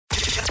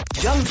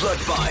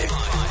YOUNGBLOOD5.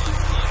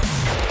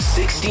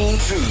 16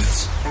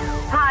 Truths.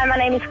 Hi, my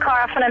name is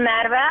Cara from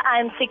Merwe.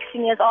 I'm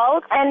 16 years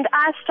old, and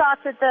I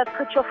started the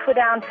Put Your Foot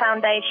Down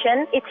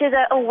Foundation. It is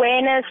an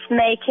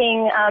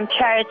awareness-making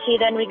charity.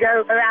 Then we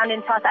go around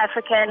in South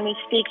Africa and we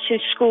speak to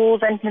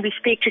schools and we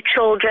speak to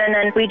children,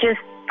 and we just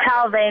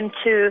tell them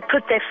to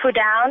put their foot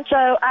down.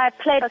 So I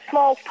played a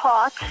small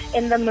part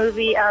in the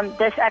movie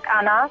Dis Ek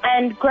Anna.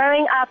 And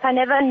growing up, I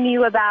never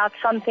knew about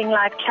something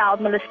like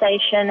child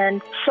molestation,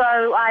 and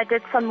so I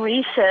did some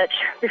research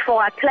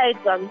before I played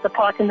the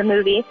part in the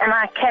movie, and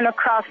I came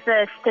across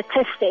the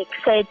statistic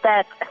said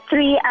that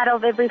 3 out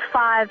of every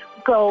 5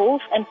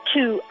 girls and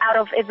 2 out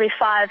of every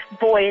 5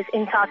 boys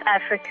in South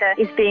Africa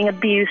is being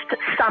abused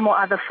some or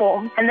other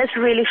form. And this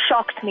really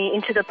shocked me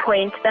into the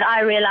point that I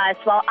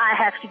realized, well, I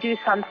have to do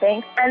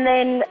something. And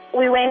then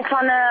we went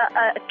on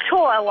a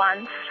tour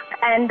once,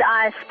 and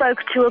I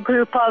spoke to a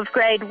group of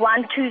grade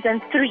 1, 2s,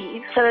 and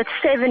 3s. So it's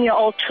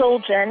 7-year-old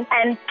children,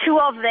 and 2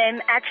 of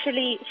them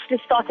actually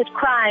started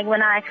crying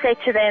when I said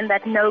to them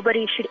that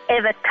nobody should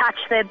ever touch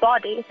their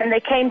body. And they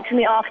came to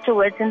me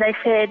afterwards and they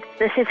said,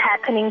 this is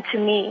happening to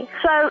me.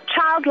 So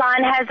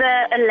Childline has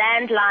a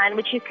landline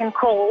which you can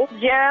call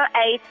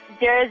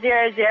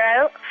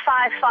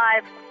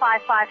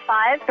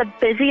 08000555555. The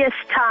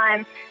busiest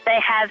time they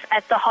have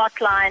at the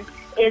hotline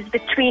is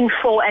between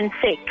 4 and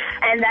 6,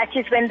 and that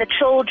is when the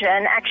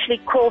children actually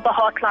call the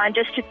hotline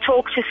just to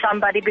talk to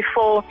somebody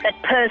before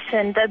that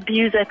person, the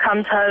abuser,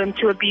 comes home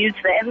to abuse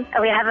them.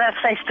 And we have a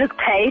Facebook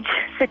page,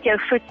 Sit Your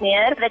Foot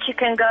Neer, that you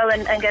can go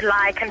and get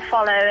like and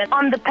follow. And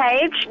on the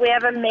page, we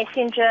have a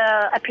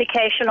messenger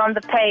application on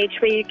the page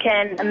where you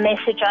can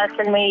message us,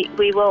 and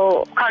we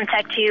will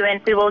contact you,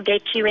 and we will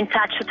get you in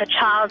touch with a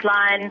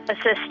Childline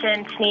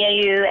assistant near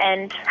you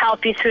and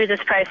help you through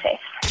this process.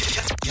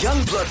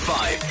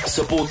 YOUNGBLOOD5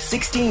 supports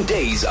 16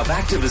 days of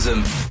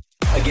activism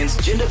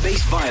against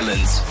gender-based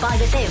violence.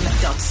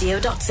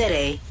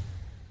 5fm.co.za